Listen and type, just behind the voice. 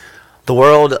The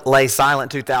world lay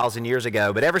silent 2,000 years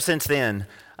ago, but ever since then,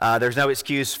 there's no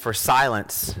excuse for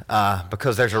silence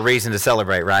because there's a reason to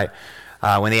celebrate, right?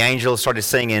 When the angels started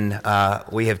singing,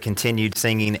 we have continued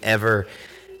singing ever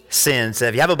since.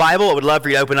 If you have a Bible, I would love for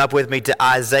you to open up with me to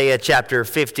Isaiah chapter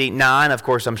 59. Of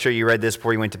course, I'm sure you read this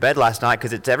before you went to bed last night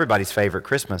because it's everybody's favorite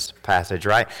Christmas passage,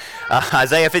 right?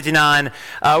 Isaiah 59,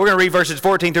 we're going to read verses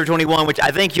 14 through 21, which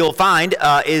I think you'll find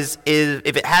is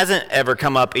if it hasn't ever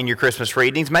come up in your Christmas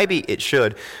readings, maybe it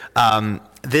should.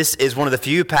 This is one of the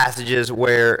few passages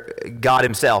where God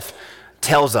himself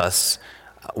tells us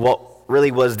what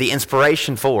really was the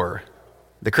inspiration for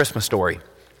the Christmas story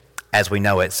as we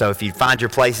know it. So if you find your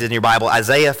places in your Bible,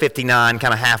 Isaiah 59,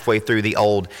 kind of halfway through the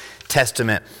Old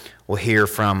Testament, we'll hear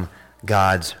from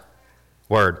God's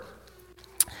word.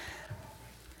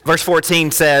 Verse 14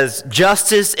 says,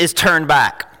 "Justice is turned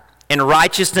back, and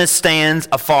righteousness stands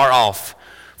afar off.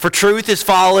 For truth is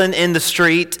fallen in the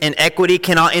street, and equity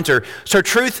cannot enter. So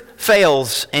truth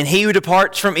fails, and he who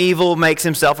departs from evil makes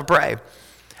himself a prey.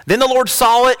 Then the Lord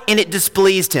saw it, and it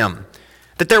displeased him,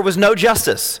 that there was no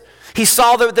justice. He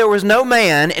saw that there was no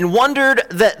man, and wondered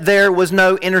that there was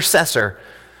no intercessor.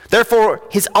 Therefore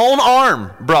his own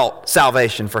arm brought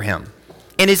salvation for him.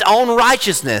 In his own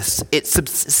righteousness it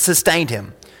sustained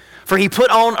him. For he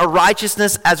put on a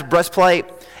righteousness as a breastplate,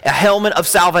 a helmet of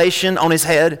salvation on his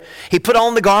head. He put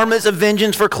on the garments of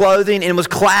vengeance for clothing, and was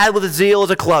clad with zeal as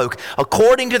a cloak.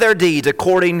 According to their deeds,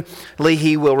 accordingly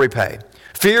he will repay.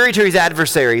 Fury to his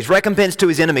adversaries, recompense to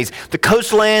his enemies. The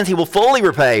coastlands he will fully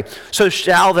repay. So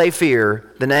shall they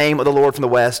fear the name of the Lord from the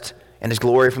west, and his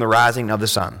glory from the rising of the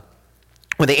sun.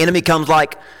 When the enemy comes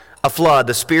like a flood,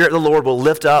 the Spirit of the Lord will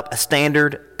lift up a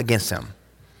standard against him.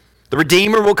 The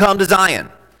Redeemer will come to Zion,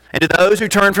 and to those who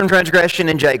turn from transgression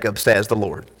in Jacob, says the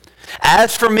Lord.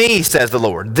 As for me, says the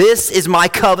Lord, this is my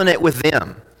covenant with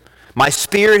them. My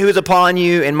Spirit who is upon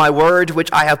you, and my words which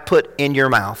I have put in your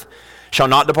mouth, shall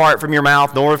not depart from your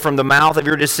mouth, nor from the mouth of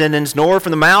your descendants, nor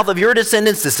from the mouth of your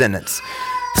descendants' descendants,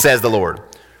 says the Lord,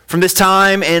 from this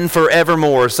time and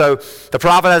forevermore." So the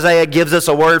prophet Isaiah gives us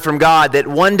a word from God that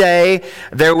one day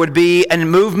there would be a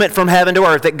movement from heaven to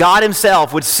earth, that God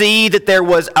himself would see that there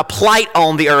was a plight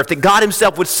on the earth, that God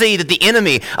himself would see that the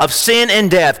enemy of sin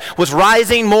and death was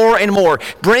rising more and more,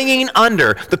 bringing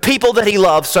under the people that he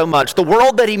loved so much, the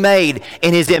world that he made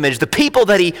in his image, the people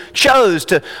that he chose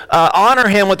to honor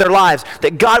him with their lives,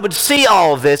 that God would see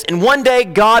all of this, and one day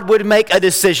God would make a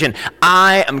decision.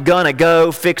 I am going to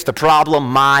go fix the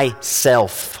problem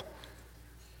myself.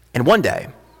 And one day,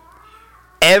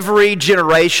 every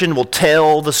generation will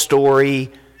tell the story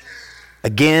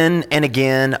again and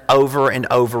again, over and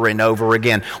over and over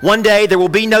again. One day, there will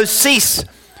be no cease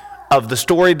of the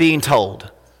story being told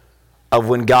of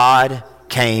when God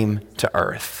came to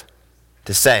earth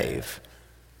to save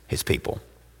his people.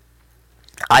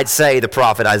 I'd say the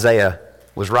prophet Isaiah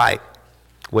was right,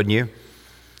 wouldn't you?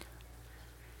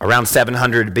 Around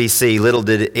 700 BC, little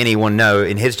did anyone know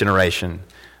in his generation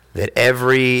that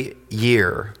every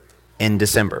year in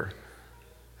December,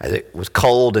 as it was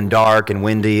cold and dark and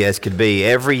windy as could be,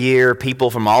 every year people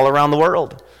from all around the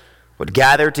world would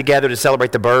gather together to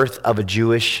celebrate the birth of a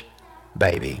Jewish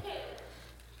baby.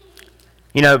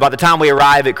 You know, by the time we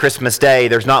arrive at Christmas Day,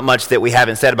 there's not much that we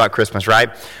haven't said about Christmas, right?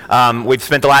 We've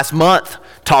spent the last month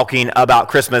talking about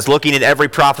Christmas, looking at every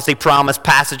prophecy, promise,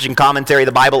 passage, and commentary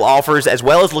the Bible offers, as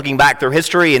well as looking back through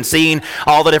history and seeing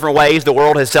all the different ways the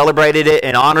world has celebrated it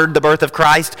and honored the birth of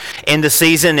Christ in the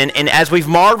season. And as we've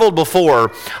marveled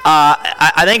before,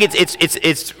 I think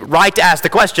it's right to ask the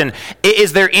question: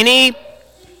 Is there any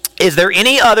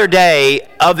other day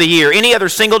of the year, any other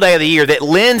single day of the year that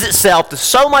lends itself to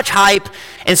so much hype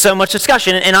and so much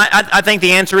discussion? And I think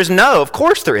the answer is no, of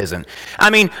course there isn't.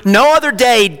 I mean, no other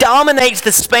day dominates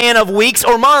the span of weeks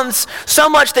or months so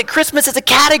much that Christmas is a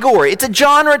category. It's a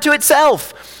genre to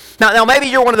itself. Now maybe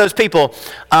you're one of those people,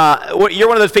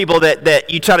 that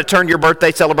you try to turn your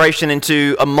birthday celebration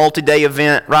into a multi-day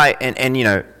event, right? And you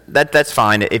know, that's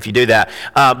fine if you do that.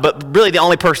 But really the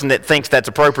only person that thinks that's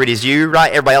appropriate is you, right?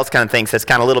 Everybody else kind of thinks that's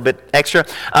kind of a little bit extra.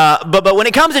 But when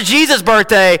it comes to Jesus'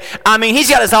 birthday, I mean, he's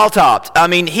got us all topped. I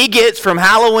mean, he gets from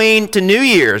Halloween to New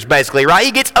Year's, basically, right?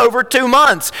 He gets over 2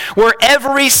 months where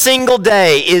every single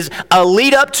day is a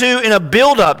lead up to and a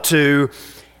build up to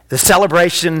the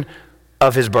celebration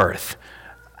of his birth.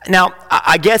 Now,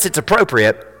 I guess it's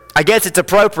appropriate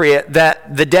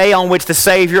that the day on which the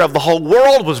Savior of the whole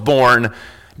world was born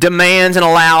demands and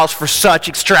allows for such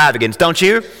extravagance, don't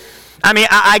you? I mean,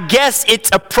 I guess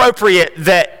it's appropriate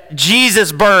that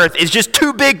Jesus' birth is just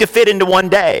too big to fit into one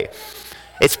day.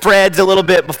 It spreads a little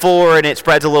bit before and it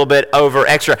spreads a little bit over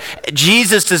extra.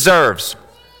 Jesus deserves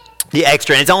the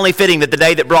extra. And it's only fitting that the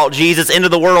day that brought Jesus into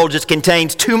the world just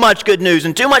contains too much good news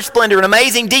and too much splendor and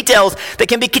amazing details that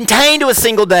can be contained to a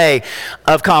single day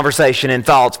of conversation and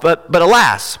thoughts. But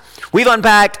alas, we've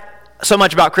unpacked so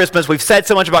much about Christmas. We've said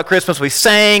so much about Christmas. We've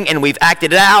sang and we've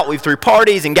acted it out. We've threw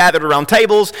parties and gathered around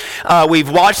tables. We've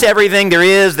watched everything there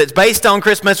is that's based on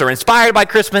Christmas or inspired by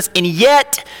Christmas. And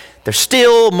yet, there's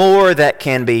still more that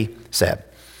can be said.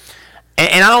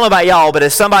 And I don't know about y'all, but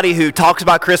as somebody who talks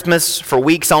about Christmas for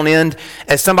weeks on end,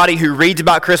 as somebody who reads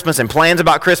about Christmas and plans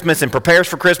about Christmas and prepares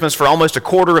for Christmas for almost a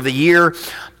quarter of the year,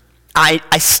 I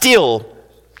still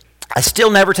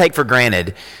never take for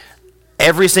granted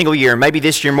every single year, maybe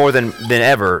this year more than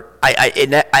ever,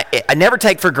 I never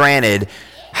take for granted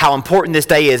how important this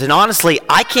day is. And honestly,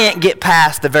 I can't get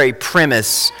past the very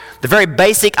premise, the very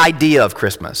basic idea of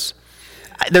Christmas.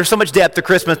 There's so much depth to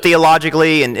Christmas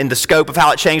theologically and in the scope of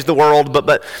how it changed the world,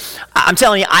 but I'm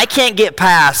telling you, I can't get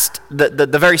past the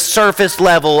very surface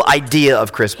level idea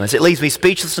of Christmas. It leaves me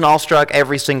speechless and awestruck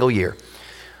every single year.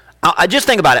 I just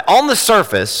think about it. On the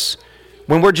surface,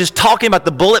 when we're just talking about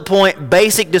the bullet point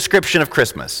basic description of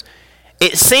Christmas,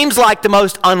 it seems like the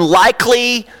most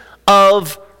unlikely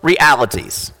of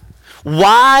realities.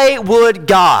 Why would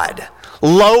God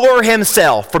lower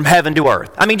himself from heaven to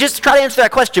earth? I mean, just try to answer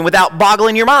that question without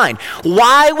boggling your mind.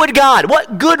 Why would God,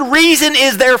 what good reason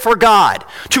is there for God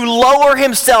to lower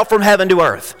himself from heaven to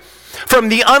earth? From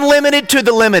the unlimited to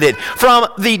the limited, from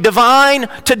the divine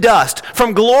to dust,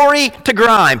 from glory to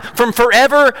grime, from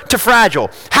forever to fragile.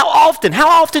 How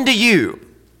often do you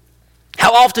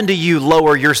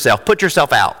lower yourself, put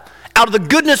yourself out of the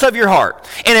goodness of your heart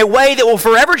in a way that will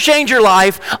forever change your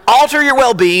life, alter your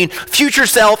well-being, future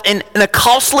self in a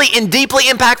costly and deeply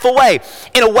impactful way,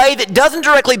 in a way that doesn't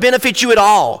directly benefit you at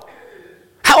all?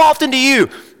 How often do you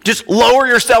just lower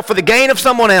yourself for the gain of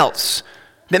someone else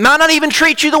that might not even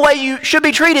treat you the way you should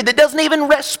be treated, that doesn't even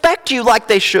respect you like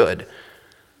they should?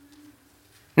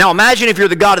 Now imagine if you're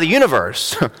the God of the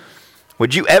universe.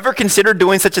 Would you ever consider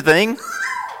doing such a thing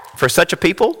for such a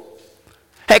people?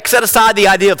 Heck, set aside the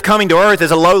idea of coming to earth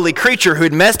as a lowly creature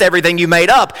who'd messed everything you made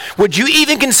up. Would you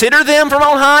even consider them from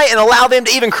on high and allow them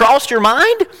to even cross your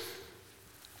mind?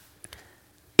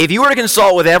 If you were to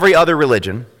consult with every other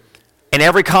religion, and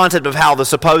every concept of how the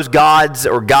supposed gods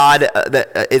or God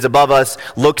that is above us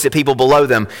looks at people below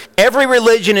them, every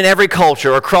religion and every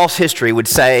culture across history would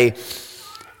say,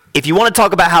 if you want to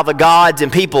talk about how the gods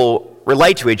and people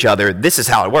relate to each other, this is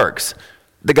how it works.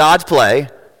 The gods play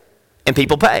and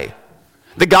people pay.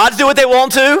 The gods do what they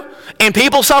want to and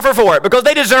people suffer for it because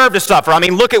they deserve to suffer. I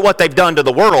mean, look at what they've done to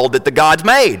the world that the gods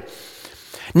made.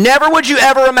 Never would you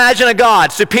ever imagine a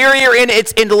God superior in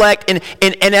its intellect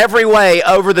in every way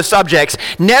over the subjects.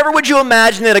 Never would you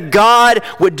imagine that a God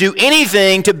would do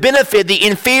anything to benefit the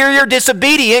inferior,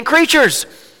 disobedient creatures.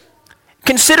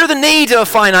 Consider the needs of a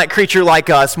finite creature like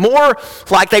us, more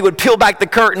like they would peel back the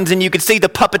curtains and you could see the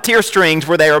puppeteer strings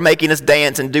where they are making us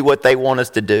dance and do what they want us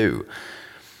to do.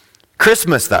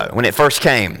 Christmas, though, when it first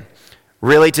came,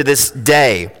 really to this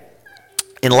day,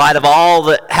 in light of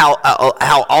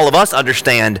how all of us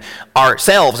understand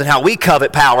ourselves and how we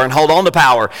covet power and hold on to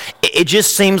power, it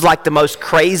just seems like the most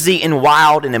crazy and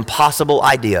wild and impossible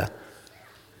idea.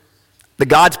 The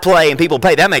gods play and people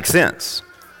pay, that makes sense.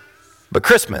 But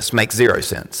Christmas makes zero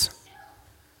sense.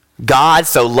 God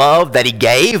so loved that he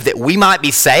gave that we might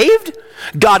be saved?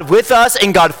 God with us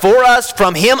and God for us,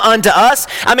 from him unto us?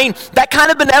 I mean, that kind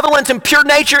of benevolence and pure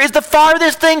nature is the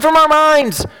farthest thing from our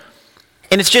minds.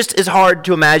 And it's just as hard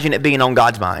to imagine it being on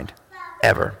God's mind,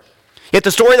 ever. Yet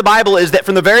the story of the Bible is that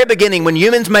from the very beginning, when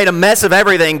humans made a mess of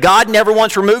everything, God never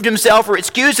once removed himself or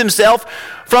excused himself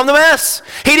from the mess.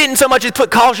 He didn't so much as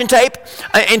put caution tape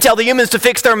and tell the humans to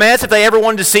fix their mess if they ever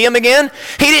wanted to see him again.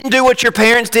 He didn't do what your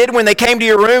parents did when they came to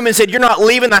your room and said, you're not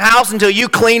leaving the house until you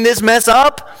clean this mess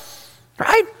up,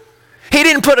 right? He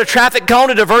didn't put a traffic cone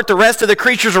to divert the rest of the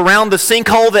creatures around the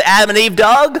sinkhole that Adam and Eve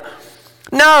dug.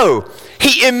 No,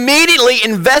 he immediately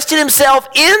invested himself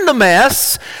in the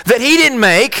mess that he didn't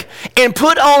make and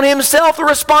put on himself the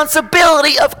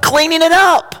responsibility of cleaning it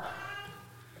up.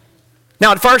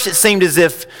 Now, at first it seemed as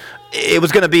if it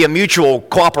was going to be a mutual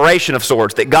cooperation of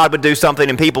sorts, that God would do something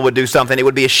and people would do something. It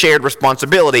would be a shared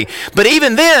responsibility. But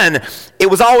even then, it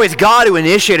was always God who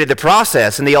initiated the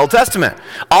process in the Old Testament.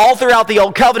 All throughout the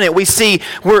Old Covenant, we see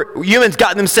where humans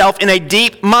got themselves in a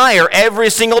deep mire every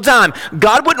single time.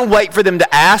 God wouldn't wait for them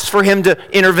to ask for him to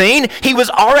intervene. He was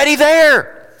already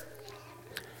there.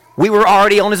 We were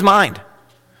already on his mind.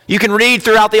 You can read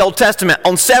throughout the Old Testament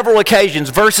on several occasions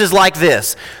verses like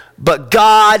this. But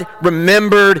God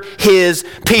remembered his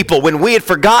people. When we had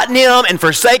forgotten him and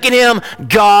forsaken him,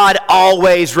 God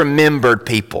always remembered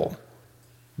people.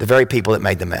 the very people that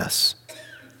made the mess.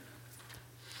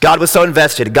 God was so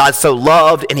invested, God so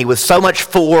loved, and he was so much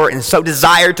for and so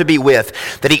desired to be with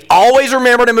that he always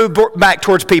remembered to move back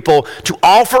towards people to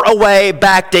offer a way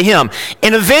back to him.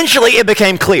 And eventually it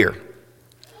became clear.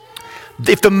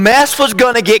 If the mess was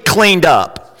going to get cleaned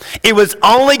up, it was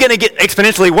only going to get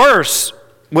exponentially worse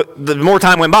the more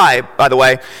time went by the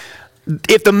way.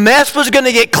 If the mess was going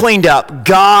to get cleaned up,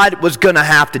 God was going to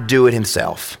have to do it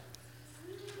himself.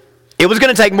 It was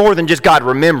going to take more than just God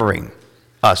remembering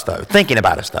us, though, thinking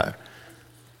about us, though.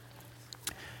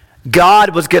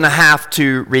 God was going to have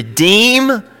to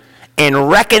redeem and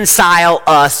reconcile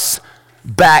us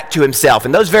back to himself.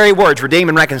 And those very words, redeem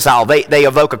and reconcile, they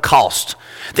evoke a cost.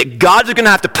 That God was going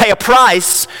to have to pay a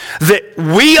price that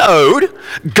we owed.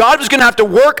 God was going to have to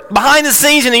work behind the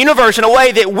scenes in the universe in a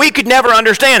way that we could never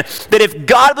understand. That if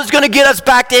God was going to get us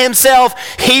back to himself,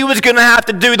 he was going to have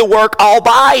to do the work all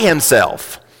by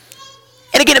himself.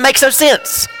 And again, it makes no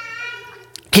sense.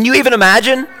 Can you even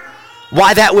imagine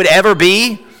why that would ever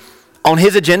be on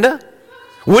his agenda?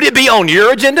 Would it be on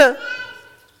your agenda?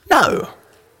 No.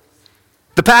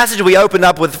 The passage we opened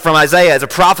up with from Isaiah is a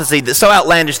prophecy that's so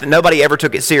outlandish that nobody ever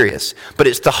took it serious. But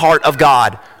it's the heart of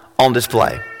God on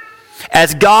display.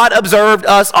 As God observed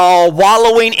us all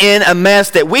wallowing in a mess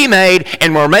that we made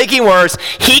and were making worse,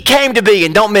 he came to be,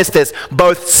 and don't miss this,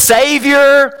 both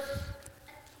Savior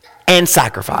and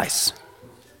sacrifice.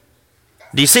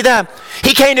 Do you see that?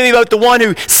 He came to be both the one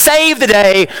who saved the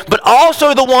day, but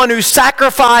also the one who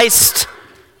sacrificed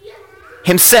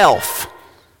himself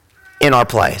in our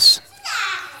place.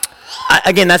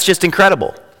 Again, that's just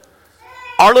incredible.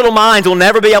 Our little minds will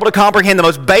never be able to comprehend the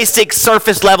most basic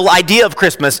surface level idea of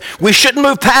Christmas. We shouldn't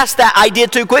move past that idea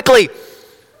too quickly.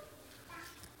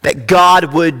 That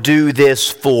God would do this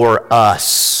for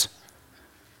us.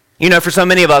 You know, for so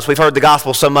many of us, we've heard the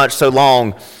gospel so much, so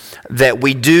long, that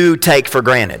we do take for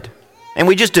granted. And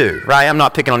we just do, right? I'm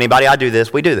not picking on anybody. I do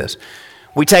this. We do this.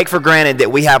 We take for granted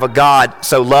that we have a God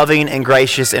so loving and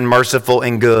gracious and merciful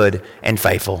and good and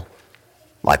faithful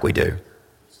like we do.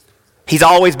 He's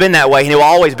always been that way, and he'll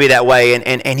always be that way.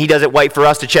 And he doesn't wait for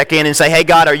us to check in and say, hey,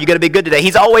 God, are you going to be good today?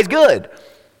 He's always good.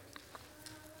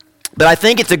 But I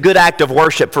think it's a good act of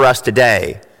worship for us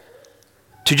today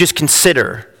to just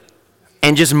consider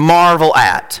and just marvel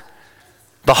at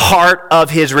the heart of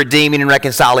his redeeming and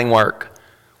reconciling work,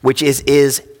 which is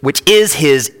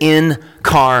his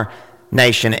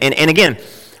incarnation. And again,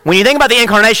 when you think about the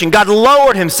incarnation, God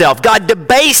lowered himself. God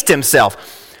debased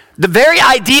himself. The very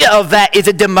idea of that is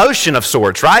a demotion of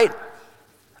sorts, right?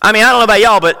 I mean, I don't know about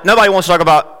y'all, but nobody wants to talk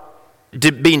about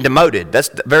being demoted. That's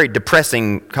a very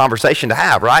depressing conversation to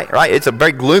have, right? It's a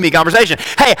very gloomy conversation.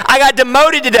 Hey, I got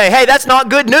demoted today. Hey, that's not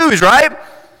good news, right?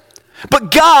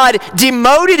 But God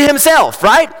demoted himself,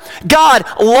 right? God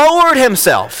lowered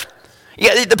himself.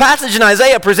 Yeah, the passage in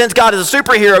Isaiah presents God as a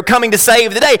superhero coming to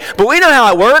save the day. But we know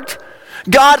how it worked.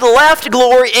 God left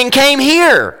glory and came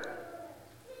here.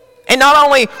 And not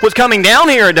only was coming down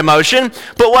here a demotion,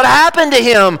 but what happened to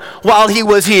him while he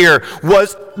was here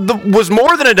was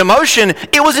more than a demotion.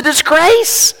 It was a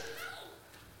disgrace.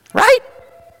 Right?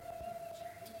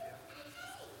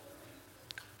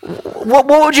 What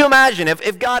would you imagine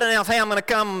if God announced, hey, I'm going to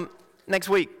come next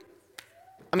week?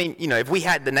 I mean, you know, if we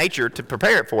had the nature to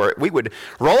prepare for it, we would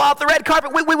roll out the red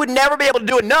carpet. We would never be able to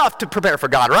do enough to prepare for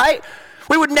God, right?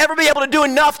 We would never be able to do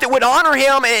enough that would honor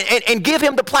him and give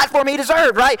him the platform he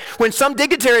deserved, right? When some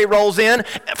dignitary rolls in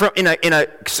a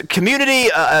community,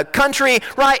 a country,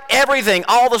 right? Everything,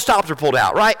 all the stops are pulled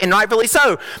out, right? And rightfully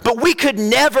so. But we could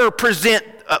never present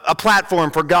a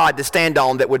platform for God to stand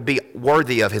on that would be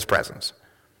worthy of his presence.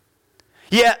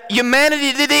 Yet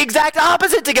humanity did the exact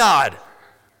opposite to God.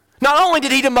 Not only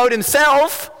did he demote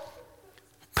himself,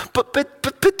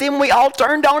 but then we all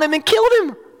turned on him and killed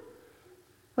him.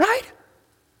 Right?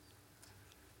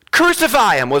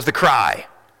 Crucify him was the cry.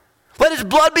 Let his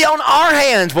blood be on our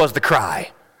hands was the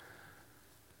cry.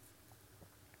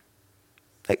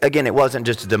 Again, it wasn't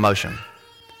just a demotion.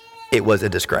 It was a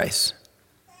disgrace.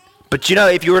 But you know,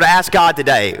 if you were to ask God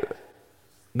today,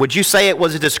 would you say it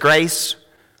was a disgrace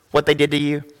what they did to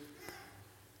you?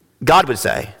 God would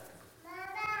say,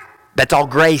 that's all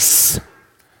grace.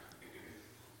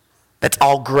 That's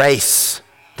all grace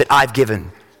that I've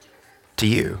given to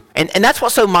you. And that's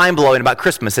what's so mind-blowing about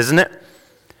Christmas, isn't it?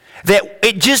 That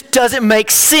it just doesn't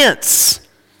make sense.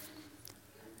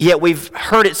 Yet we've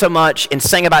heard it so much and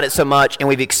sang about it so much and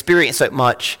we've experienced so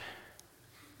much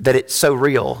that it's so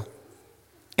real.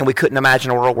 And we couldn't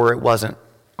imagine a world where it wasn't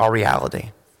our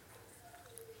reality.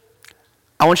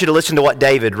 I want you to listen to what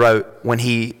David wrote when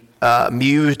he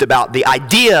mused about the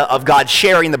idea of God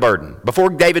sharing the burden before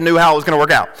David knew how it was going to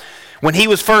work out. When he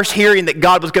was first hearing that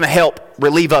God was going to help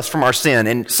relieve us from our sin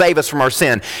and save us from our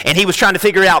sin, and he was trying to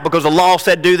figure it out because the law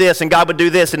said do this and God would do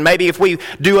this, and maybe if we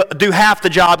do half the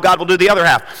job, God will do the other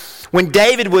half. When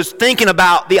David was thinking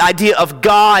about the idea of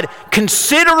God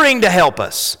considering to help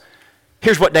us,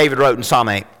 here's what David wrote in Psalm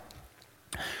 8.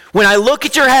 When I look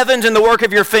at your heavens and the work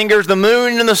of your fingers, the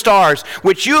moon and the stars,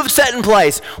 which you have set in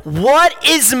place, what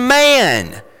is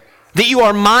man that you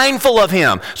are mindful of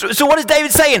him? So what is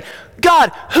David saying?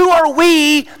 God, who are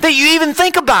we that you even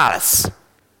think about us?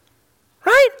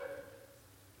 Right?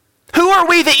 Who are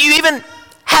we that you even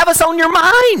have us on your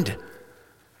mind?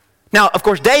 Now, of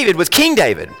course, David was King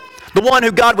David, the one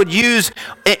who God would use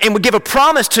and would give a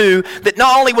promise to, that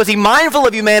not only was he mindful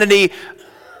of humanity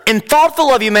and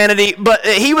thoughtful of humanity, but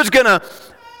he was going to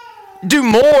do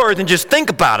more than just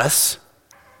think about us.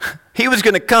 He was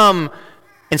going to come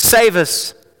and save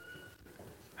us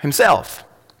himself.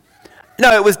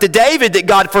 No, it was to David that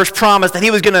God first promised that he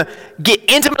was going to get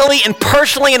intimately and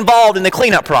personally involved in the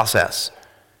cleanup process.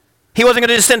 He wasn't going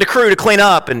to just send a crew to clean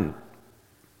up and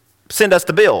send us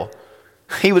the bill.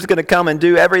 He was going to come and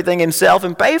do everything himself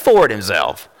and pay for it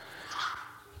himself.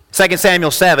 2 Samuel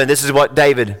 7, this is what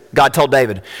God told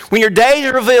David. When your days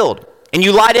are revealed and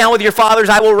you lie down with your fathers,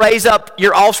 I will raise up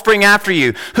your offspring after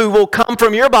you, who will come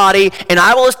from your body, and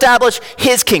I will establish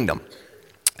his kingdom.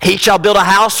 He shall build a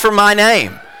house for my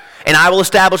name, and I will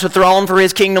establish a throne for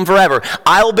his kingdom forever.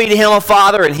 I will be to him a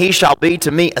father, and he shall be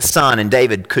to me a son. And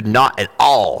David could not at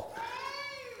all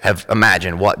have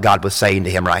imagined what God was saying to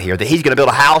him right here, that he's going to build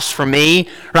a house for me,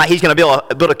 right? He's going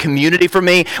to build a community for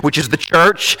me, which is the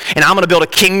church, and I'm going to build a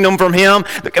kingdom for him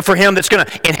that's going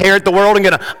to inherit the world and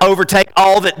going to overtake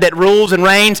all that rules and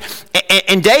reigns.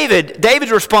 And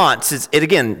David's response is,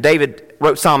 David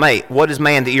wrote Psalm 8, what is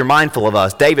man that you're mindful of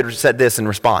us? David said this in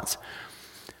response.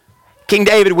 King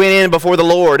David went in before the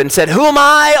Lord and said, who am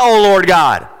I, O Lord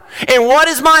God? And what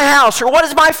is my house, or what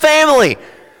is my family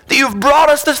that you've brought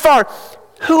us this far?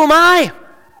 Who am I?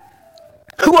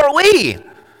 Who are we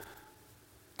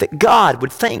that God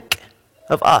would think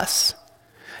of us?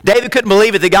 David couldn't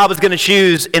believe it that God was going to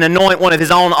choose and anoint one of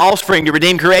his own offspring to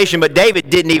redeem creation, but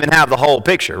David didn't even have the whole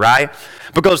picture, right?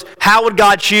 Because how would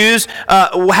God choose?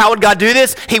 How would God do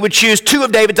this? He would choose two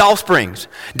of David's offsprings.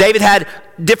 David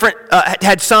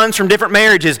had sons from different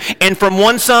marriages, and from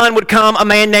one son would come a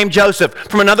man named Joseph.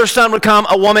 From another son would come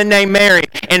a woman named Mary.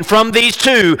 And from these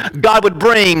two, God would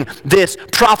bring this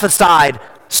prophesied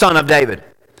son of David.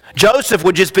 Joseph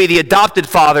would just be the adopted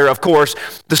father, of course.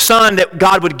 The son that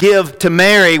God would give to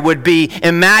Mary would be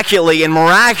immaculately and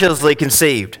miraculously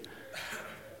conceived.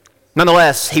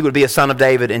 Nonetheless, he would be a son of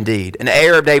David indeed, an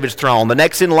heir of David's throne, the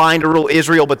next in line to rule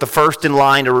Israel, but the first in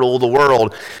line to rule the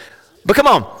world. But come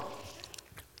on,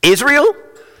 Israel?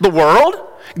 The world?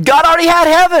 God already had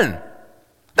heaven.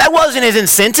 That wasn't his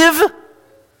incentive.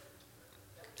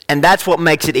 And that's what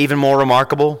makes it even more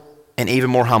remarkable and even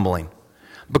more humbling.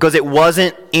 Because it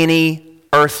wasn't any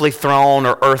earthly throne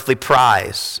or earthly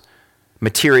prize,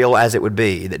 material as it would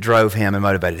be, that drove him and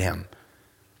motivated him.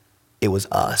 It was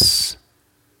us.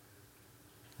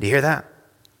 Do you hear that?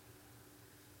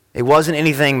 It wasn't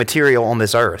anything material on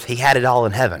this earth. He had it all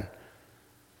in heaven.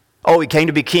 Oh, he came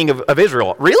to be king of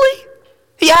Israel. Really?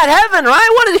 He had heaven, right?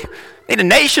 What did he need a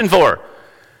nation for?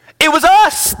 It was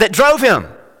us that drove him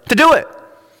to do it.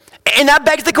 And that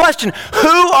begs the question,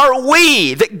 who are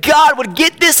we that God would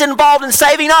get this involved in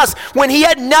saving us when he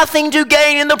had nothing to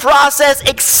gain in the process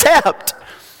except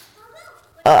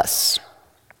us?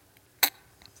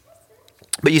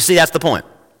 But you see, that's the point.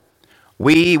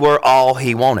 We were all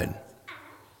he wanted.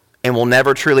 And we'll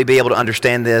never truly be able to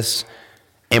understand this,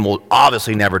 and we'll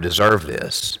obviously never deserve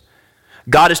this.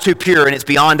 God is too pure and it's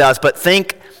beyond us, but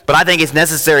I think it's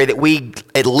necessary that we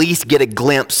at least get a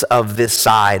glimpse of this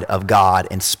side of God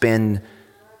and spend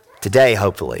today,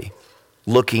 hopefully,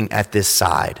 looking at this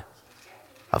side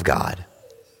of God.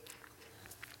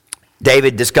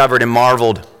 David discovered and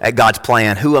marveled at God's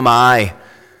plan. Who am I?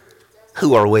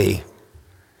 Who are we?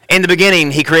 In the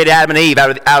beginning, he created Adam and Eve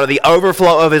out of the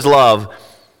overflow of his love.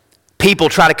 People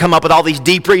try to come up with all these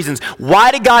deep reasons.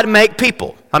 Why did God make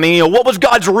people? I mean, what was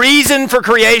God's reason for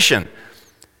creation?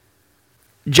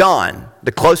 John,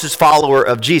 the closest follower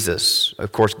of Jesus,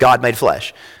 of course, God made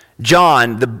flesh.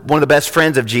 John, one of the best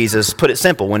friends of Jesus, put it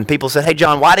simple. When people said, hey,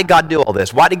 John, why did God do all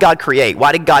this? Why did God create?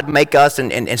 Why did God make us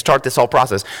and start this whole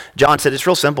process? John said, it's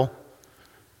real simple.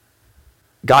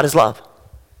 God is love.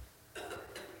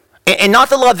 And not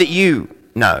the love that you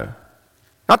know.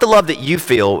 Not the love that you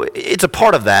feel. It's a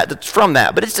part of that. It's from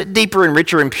that. But it's a deeper and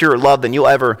richer and purer love than you'll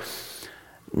ever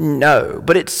No,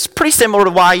 but it's pretty similar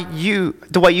to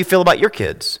the way you feel about your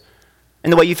kids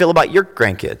and the way you feel about your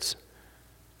grandkids.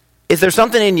 Is there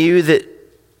something in you that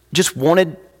just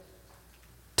wanted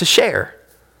to share?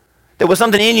 There was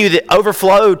something in you that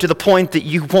overflowed to the point that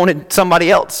you wanted somebody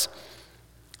else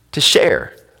to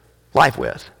share life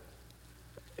with.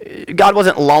 God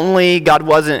wasn't lonely. God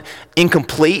wasn't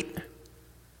incomplete.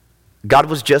 God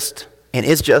was just and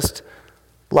is just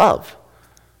love.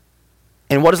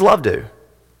 And what does love do?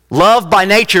 Love by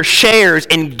nature shares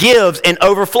and gives and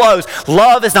overflows.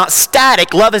 Love is not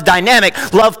static. Love is dynamic.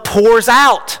 Love pours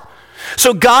out.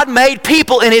 So God made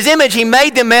people in his image. He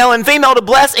made them male and female to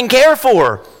bless and care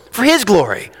for his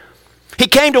glory. He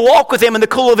came to walk with them in the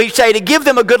cool of each day, to give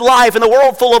them a good life in the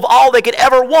world full of all they could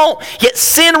ever want. Yet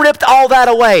sin ripped all that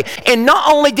away. And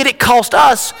not only did it cost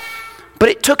us, but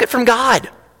it took it from God.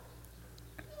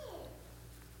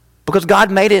 Because God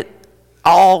made it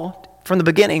all from the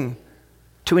beginning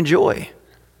to enjoy.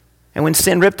 And when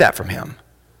sin ripped that from him,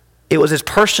 it was as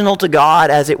personal to God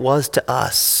as it was to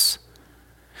us.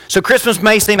 So Christmas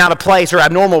may seem out of place or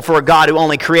abnormal for a God who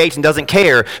only creates and doesn't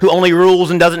care, who only rules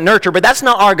and doesn't nurture, but that's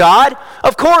not our God.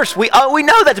 Of course, we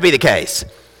know that to be the case.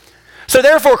 So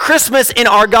therefore, Christmas and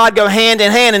our God go hand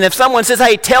in hand. And if someone says,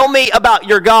 hey, tell me about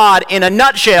your God in a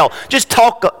nutshell, just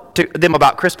talk to them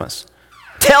about Christmas.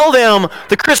 Tell them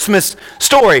the Christmas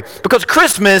story, because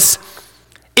Christmas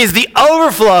is the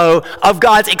overflow of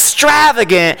God's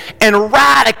extravagant and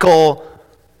radical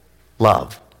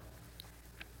love.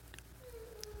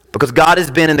 Because God has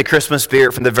been in the Christmas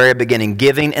spirit from the very beginning,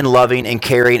 giving and loving and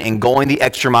caring and going the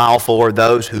extra mile for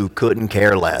those who couldn't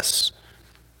care less,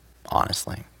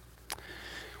 honestly.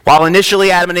 While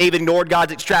initially Adam and Eve ignored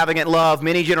God's extravagant love,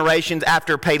 many generations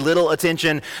after paid little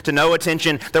attention to no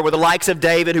attention. There were the likes of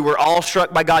David who were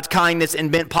awestruck by God's kindness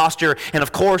and bent posture. And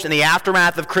of course, in the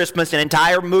aftermath of Christmas, an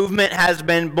entire movement has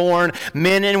been born.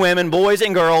 Men and women, boys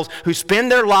and girls, who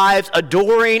spend their lives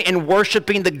adoring and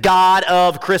worshiping the God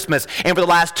of Christmas. And for the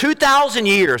last 2,000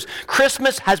 years,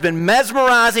 Christmas has been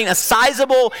mesmerizing a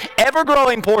sizable,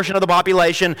 ever-growing portion of the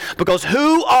population, because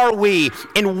who are we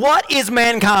and what is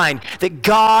mankind that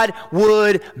God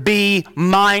would be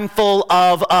mindful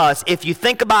of us? If you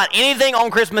think about anything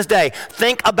on Christmas Day,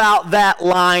 think about that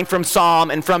line from Psalm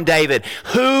and from David.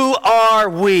 Who are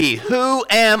we? Who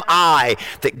am I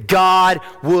that God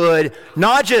would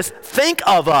not just think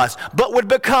of us, but would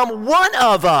become one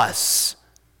of us?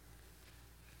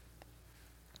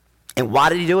 And why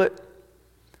did he do it?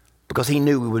 Because he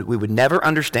knew we would never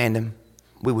understand him.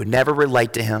 We would never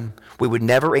relate to him. We would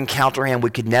never encounter him.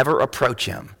 We could never approach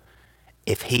him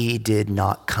if he did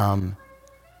not come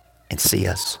and see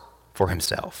us for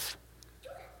himself.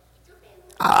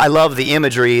 I love the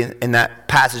imagery in that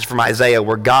passage from Isaiah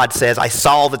where God says, I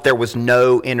saw that there was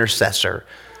no intercessor.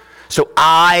 So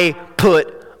I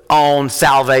put on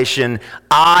salvation,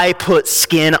 I put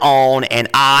skin on, and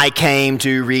I came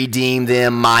to redeem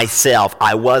them myself.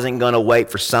 I wasn't going to wait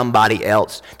for somebody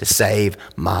else to save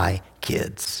my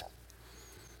kids.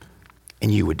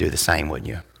 And you would do the same, wouldn't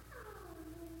you?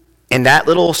 And that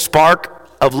little spark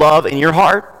of love in your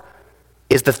heart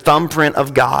is the thumbprint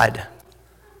of God.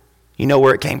 You know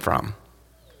where it came from.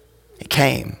 It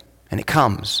came and it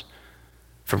comes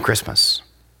from Christmas.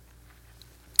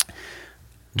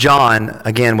 John,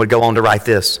 again, would go on to write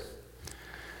this.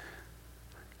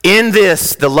 In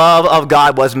this, the love of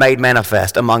God was made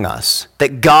manifest among us,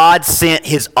 that God sent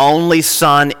his only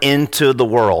Son into the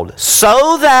world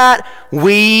so that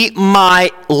we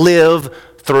might live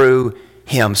through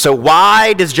him. So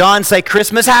why does John say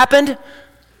Christmas happened?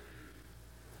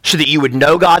 So that you would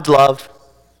know God's love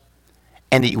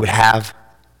and that you would have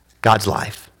God's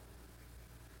life.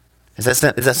 Is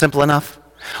that simple enough?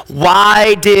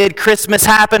 Why did Christmas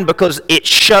happen? Because it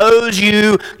shows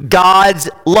you God's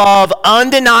love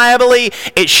undeniably.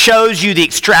 It shows you the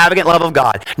extravagant love of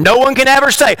God. No one can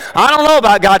ever say, I don't know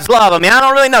about God's love. I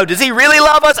don't really know. Does he really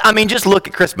love us? Just look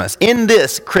at Christmas. In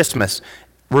this, Christmas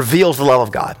reveals the love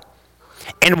of God.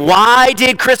 And why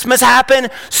did Christmas happen?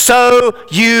 So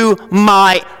you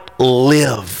might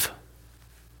live.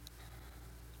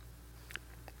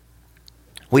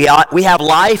 We have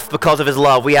life because of his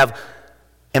love.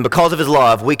 And because of his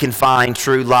love, we can find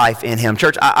true life in him.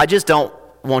 Church, I just don't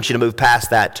want you to move past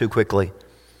that too quickly.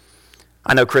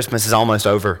 I know Christmas is almost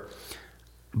over,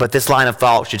 but this line of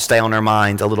thought should stay on our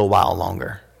minds a little while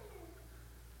longer.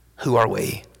 Who are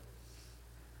we?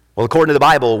 Well, according to the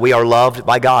Bible, we are loved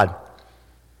by God.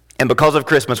 And because of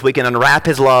Christmas, we can unwrap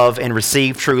his love and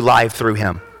receive true life through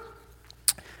him.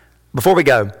 Before we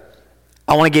go,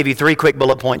 I want to give you 3 quick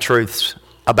bullet point truths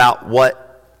about what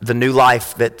the new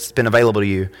life that's been available to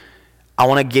you. I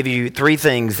want to give you 3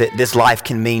 things that this life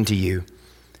can mean to you.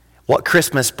 What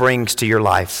Christmas brings to your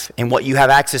life and what you have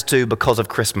access to because of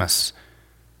Christmas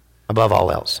above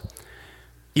all else.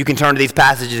 You can turn to these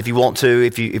passages if you want to.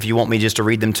 If you want me just to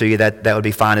read them to you, that would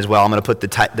be fine as well. I'm going to put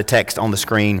the text on the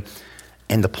screen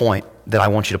and the point that I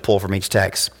want you to pull from each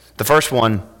text. The first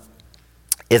one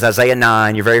is Isaiah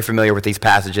 9. You're very familiar with these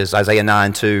passages. Isaiah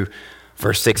 9:2,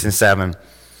 verse 6 and 7.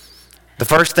 The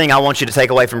first thing I want you to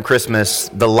take away from Christmas,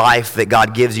 the life that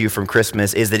God gives you from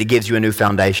Christmas, is that He gives you a new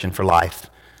foundation for life.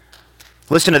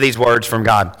 Listen to these words from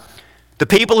God. The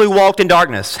people who walked in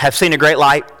darkness have seen a great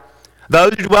light.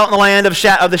 Those who dwelt in the land of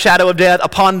the shadow of death,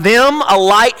 upon them a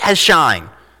light has shined.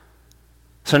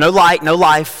 So no light, no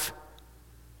life,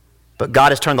 but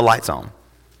God has turned the lights on.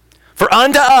 For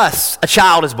unto us a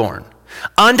child is born.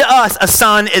 Unto us a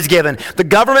son is given. The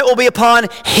government will be upon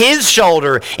His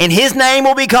shoulder, and His name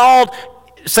will be called,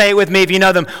 say it with me if you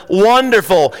know them,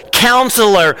 Wonderful,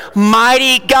 Counselor,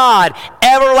 Mighty God,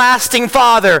 Everlasting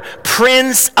Father,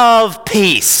 Prince of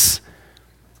Peace.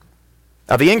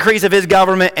 Of the increase of His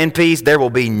government and peace, there will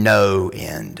be no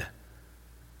end.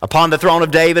 Upon the throne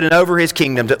of David and over His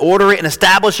kingdom, to order it and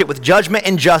establish it with judgment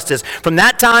and justice. From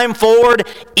that time forward,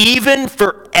 even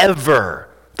forever,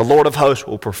 the Lord of hosts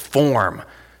will perform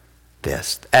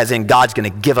this. As in, God's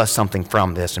going to give us something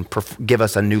from this and give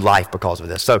us a new life because of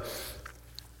this. So,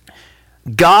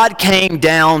 God came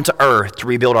down to earth to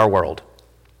rebuild our world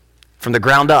from the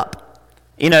ground up.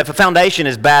 You know, if a foundation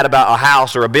is bad about a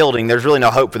house or a building, there's really no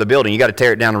hope for the building. You got to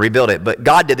tear it down and rebuild it. But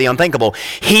God did the unthinkable.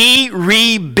 He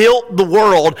rebuilt the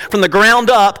world from the ground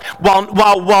up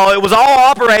while it was all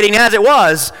operating as it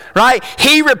was, right?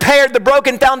 He repaired the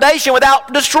broken foundation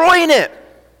without destroying it.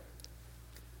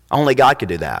 Only God could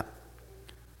do that.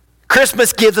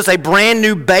 Christmas gives us a brand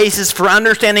new basis for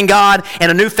understanding God and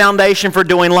a new foundation for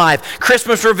doing life.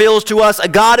 Christmas reveals to us a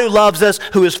God who loves us,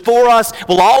 who is for us,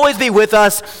 will always be with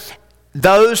us.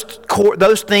 Those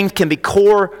things should be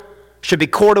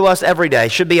core to us every day,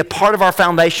 should be a part of our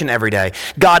foundation every day.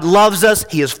 God loves us,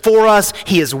 He is for us,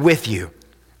 He is with you.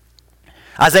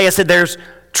 Isaiah said there's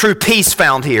true peace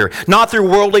found here, not through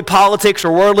worldly politics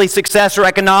or worldly success or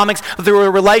economics, but through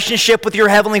a relationship with your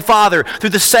Heavenly Father, through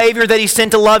the Savior that He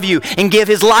sent to love you and give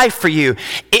His life for you.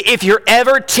 If you're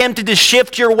ever tempted to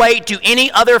shift your weight to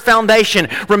any other foundation,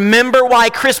 remember why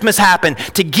Christmas happened,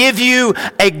 to give you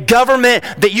a government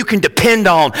that you can depend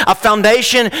on, a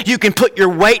foundation you can put your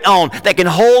weight on, that can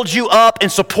hold you up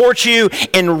and support you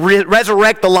and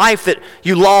resurrect the life that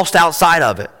you lost outside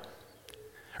of it.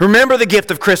 Remember the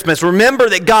gift of Christmas. Remember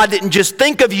that God didn't just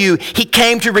think of you, He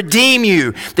came to redeem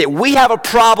you. That we have a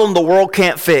problem the world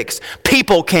can't fix.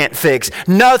 People can't fix.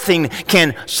 Nothing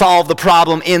can solve the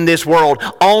problem in this world.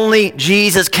 Only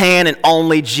Jesus can, and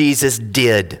only Jesus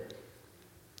did.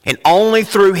 And only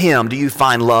through Him do you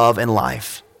find love and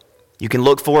life. You can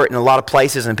look for it in a lot of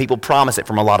places, and people promise it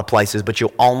from a lot of places, but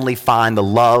you'll only find the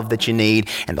love that you need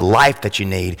and the life that you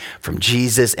need from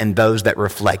Jesus and those that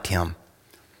reflect Him.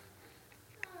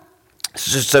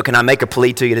 So can I make a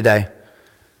plea to you today?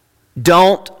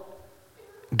 Don't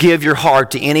give your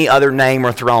heart to any other name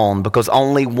or throne, because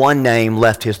only one name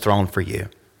left His throne for you.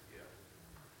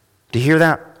 Do you hear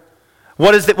that?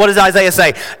 What does Isaiah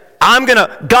say?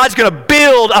 God's gonna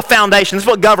build a foundation. This is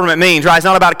what government means, right? It's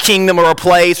not about a kingdom or a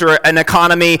place or an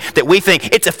economy that we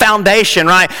think. It's a foundation,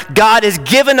 right? God has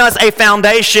given us a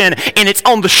foundation, and it's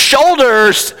on the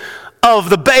shoulders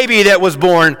of the baby that was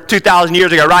born 2,000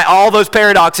 years ago, right? All those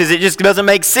paradoxes, it just doesn't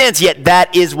make sense, yet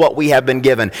that is what we have been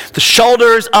given. The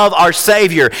shoulders of our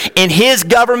Savior, and His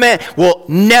government will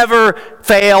never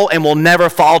fail and will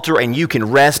never falter, and you can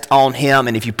rest on Him,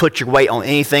 and if you put your weight on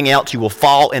anything else, you will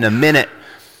fall in a minute.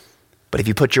 But if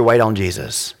you put your weight on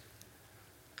Jesus,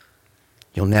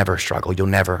 you'll never struggle, you'll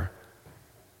never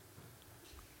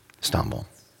stumble.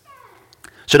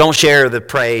 So don't share the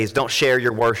praise, don't share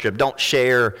your worship, don't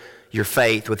share your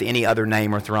faith with any other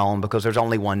name or throne, because there's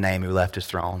only one name who left His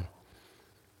throne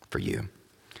for you.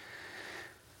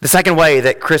 The second way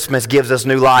that Christmas gives us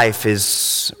new life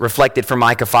is reflected from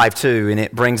Micah 5:2, and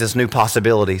it brings us new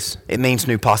possibilities. It means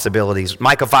new possibilities.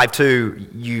 Micah 5:2,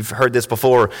 you've heard this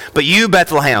before. But you,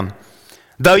 Bethlehem,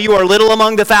 though you are little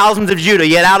among the thousands of Judah,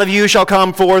 yet out of you shall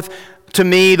come forth to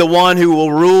me the one who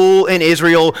will rule in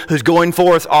Israel, whose going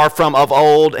forth are from of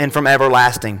old and from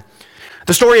everlasting.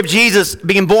 The story of Jesus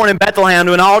being born in Bethlehem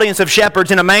to an audience of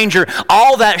shepherds in a manger,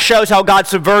 all that shows how God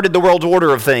subverted the world's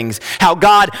order of things, how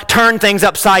God turned things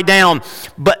upside down.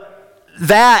 But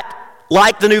that,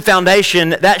 like the new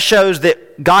foundation, that shows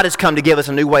that God has come to give us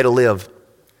a new way to live.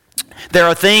 There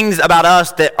are things about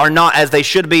us that are not as they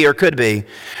should be or could be.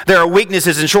 There are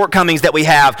weaknesses and shortcomings that we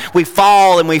have. We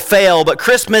fall and we fail, but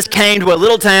Christmas came to a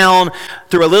little town,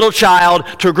 through a little child,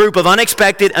 to a group of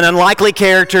unexpected and unlikely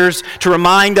characters to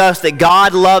remind us that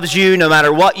God loves you no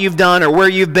matter what you've done or where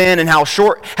you've been and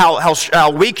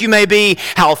how weak you may be,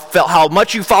 how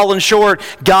much you've fallen short.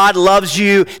 God loves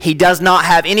you. He does not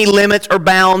have any limits or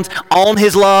bounds on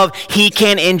his love. He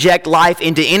can inject life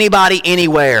into anybody,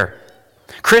 anywhere.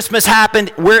 Christmas happened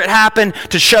where it happened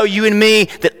to show you and me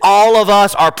that all of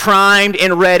us are primed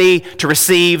and ready to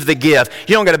receive the gift.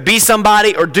 You don't got to be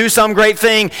somebody or do some great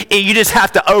thing. You just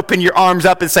have to open your arms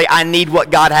up and say, I need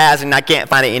what God has and I can't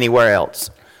find it anywhere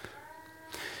else.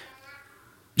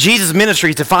 Jesus' ministry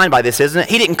is defined by this, isn't it?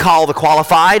 He didn't call the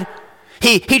qualified.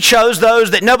 He chose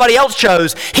those that nobody else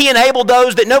chose. He enabled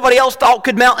those that nobody else thought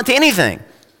could mount into anything.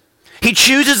 He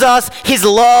chooses us. His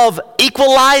love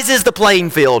equalizes the playing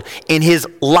field, and his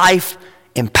life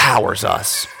empowers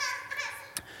us.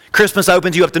 Christmas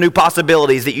opens you up to new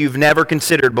possibilities that you've never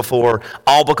considered before,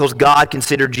 all because God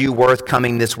considered you worth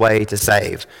coming this way to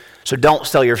save. So don't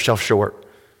sell yourself short.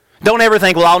 Don't ever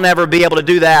think, well, I'll never be able to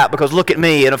do that because look at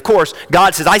me. And of course,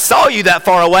 God says, I saw you that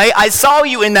far away. I saw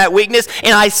you in that weakness,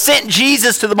 and I sent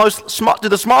Jesus to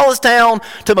the smallest town,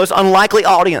 to the most unlikely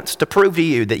audience to prove to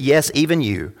you that yes, even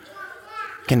you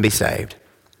can be saved.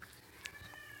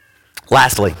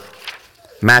 Lastly,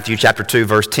 Matthew chapter 2,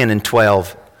 verse 10 and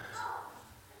 12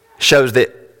 shows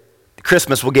that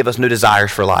Christmas will give us new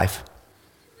desires for life.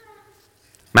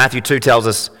 Matthew 2 tells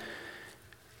us,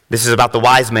 this is about the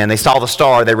wise men. They saw the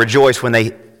star. They rejoiced when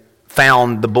they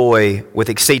found the boy with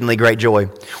exceedingly great joy.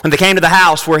 When they came to the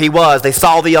house where he was, they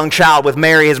saw the young child with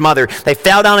Mary, his mother. They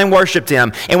fell down and worshipped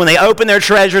him. And when they opened their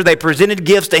treasure, they presented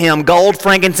gifts to him, gold,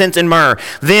 frankincense, and myrrh.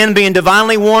 Then, being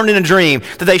divinely warned in a dream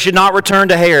that they should not return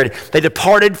to Herod, they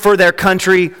departed for their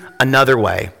country another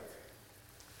way.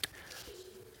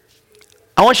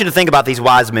 I want you to think about these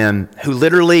wise men who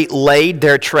literally laid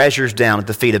their treasures down at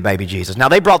the feet of baby Jesus. Now,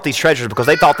 they brought these treasures because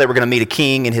they thought they were going to meet a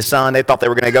king and his son. They thought they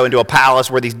were going to go into a palace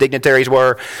where these dignitaries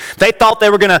were. They thought they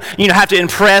were going to, have to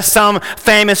impress some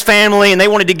famous family, and they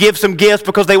wanted to give some gifts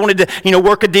because they wanted to,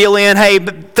 work a deal in. Hey,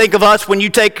 think of us when you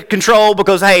take control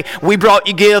because, hey, we brought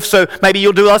you gifts, so maybe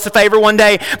you'll do us a favor one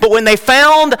day. But when they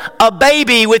found a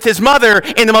baby with his mother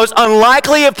in the most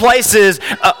unlikely of places,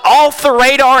 off the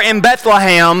radar in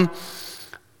Bethlehem,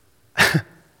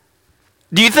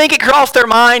 do you think it crossed their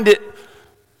mind that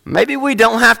maybe we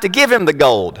don't have to give him the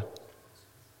gold?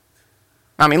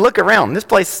 I mean, look around. This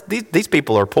place, these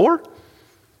people are poor.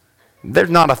 There's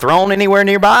not a throne anywhere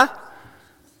nearby.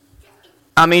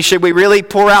 I mean, should we really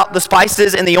pour out the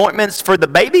spices and the ointments for the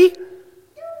baby?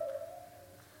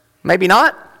 Maybe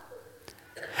not.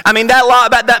 I mean,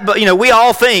 we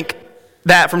all think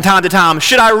that from time to time.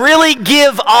 Should I really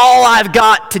give all I've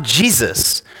got to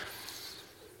Jesus?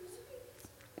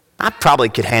 I probably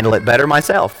could handle it better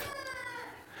myself.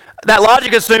 That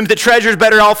logic assumes that treasure's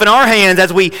better off in our hands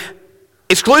as we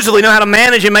exclusively know how to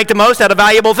manage and make the most out of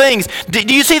valuable things. Do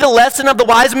you see the lesson of the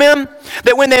wise men?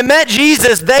 That when they met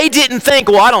Jesus, they didn't think,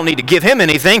 well, I don't need to give him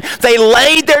anything. They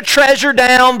laid their treasure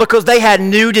down because they had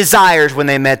new desires when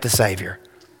they met the Savior.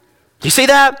 Do you see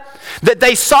that? That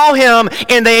they saw him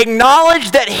and they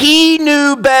acknowledged that he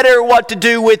knew better what to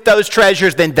do with those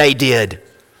treasures than they did.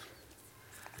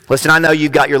 Listen, I know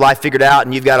you've got your life figured out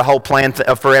and you've got a whole plan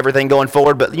for everything going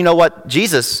forward, but you know what?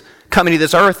 Jesus coming to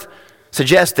this earth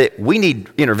suggests that we need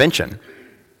intervention,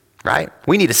 right?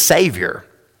 We need a Savior.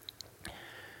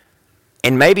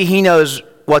 And maybe he knows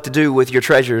what to do with your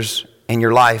treasures in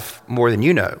your life more than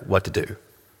you know what to do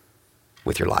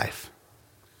with your life.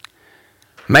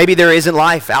 Maybe there isn't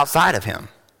life outside of him,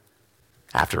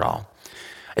 after all.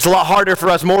 It's a lot harder for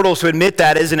us mortals to admit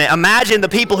that, isn't it? Imagine the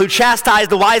people who chastised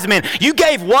the wise men. You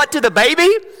gave what to the baby?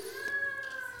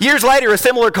 Years later, a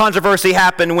similar controversy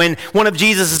happened when one of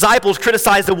Jesus' disciples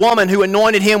criticized a woman who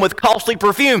anointed him with costly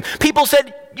perfume. People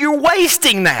said, you're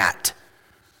wasting that.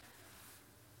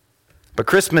 But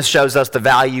Christmas shows us the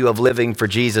value of living for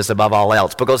Jesus above all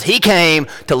else because he came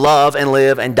to love and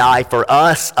live and die for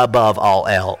us above all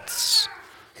else.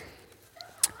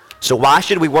 So why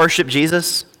should we worship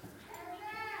Jesus?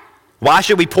 Why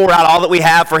should we pour out all that we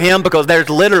have for him? Because that's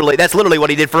literally what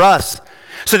he did for us.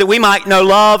 So that we might know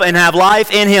love and have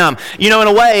life in him. In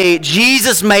a way,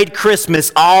 Jesus made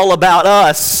Christmas all about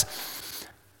us.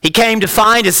 He came to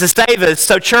find us, to save us.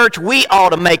 So church, we ought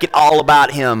to make it all about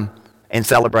him in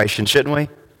celebration, shouldn't we?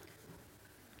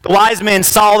 The wise men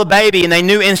saw the baby and they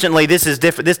knew instantly this is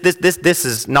different. This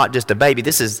is not just a baby.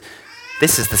 This is the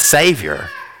Savior.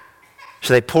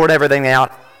 So they poured everything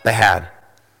out they had.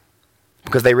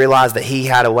 because they realized that he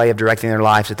had a way of directing their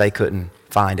lives that they couldn't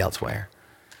find elsewhere.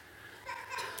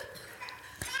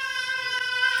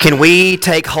 Can we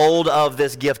take hold of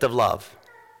this gift of love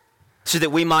so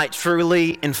that we might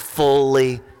truly and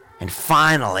fully and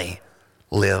finally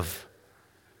live?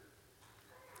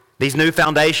 These new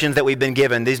foundations that we've been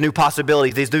given, these new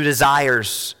possibilities, these new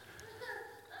desires,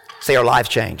 see our lives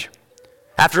change.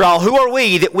 After all, who are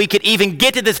we that we could even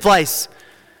get to this place?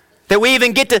 That we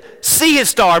even get to see his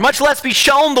star, much less be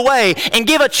shown the way and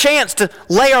give a chance to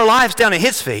lay our lives down at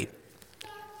his feet.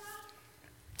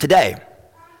 Today,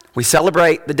 we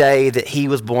celebrate the day that he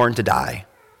was born to die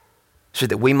so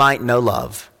that we might know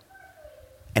love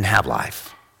and have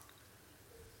life.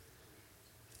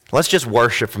 Let's just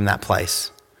worship from that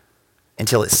place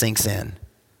until it sinks in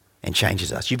and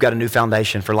changes us. You've got a new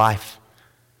foundation for life.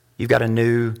 You've got a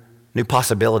new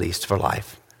possibilities for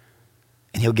life.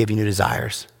 And he'll give you new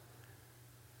desires.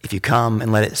 If you come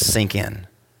and let it sink in,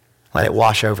 let it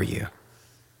wash over you.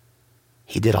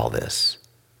 He did all this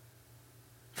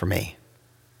for me.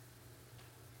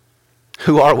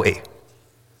 Who are we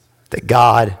that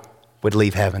God would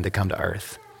leave heaven to come to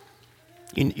earth?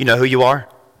 You know who you are?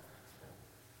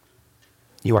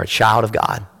 You are a child of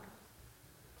God.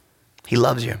 He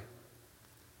loves you.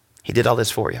 He did all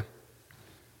this for you.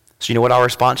 So you know what our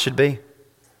response should be?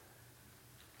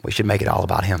 We should make it all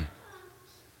about him.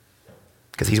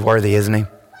 Because he's worthy, isn't he?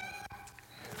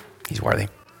 He's worthy.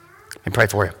 Let me pray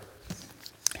for you.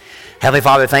 Heavenly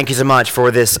Father, thank you so much for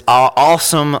this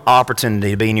awesome opportunity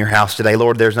to be in your house today.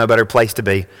 Lord, there's no better place to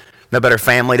be, no better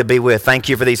family to be with. Thank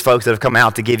you for these folks that have come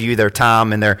out to give you their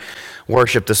time and their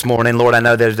worship this morning. Lord, I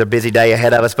know there's a busy day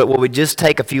ahead of us, but will we just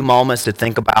take a few moments to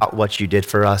think about what you did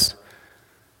for us?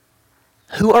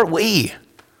 Who are we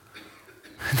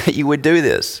that you would do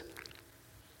this?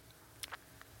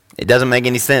 It doesn't make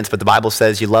any sense, but the Bible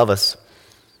says you love us,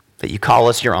 that you call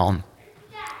us your own.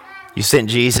 You sent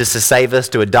Jesus to save us,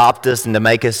 to adopt us, and to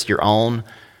make us your own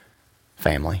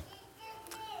family.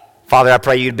 Father, I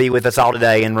pray you'd be with us all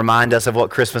today and remind us of what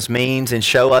Christmas means and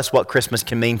show us what Christmas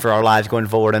can mean for our lives going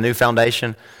forward. A new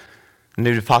foundation,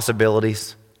 new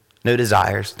possibilities, new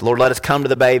desires. Lord, let us come to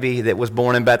the baby that was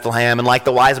born in Bethlehem. And like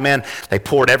the wise men, they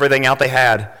poured everything out they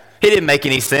had. It didn't make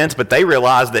any sense, but they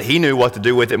realized that he knew what to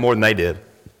do with it more than they did.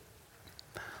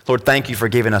 Lord, thank you for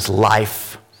giving us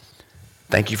life.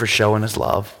 Thank you for showing us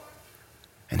love.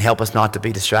 And help us not to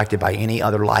be distracted by any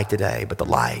other light today, but the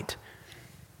light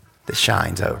that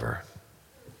shines over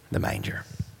the manger.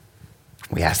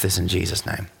 We ask this in Jesus'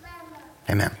 name.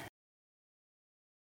 Amen.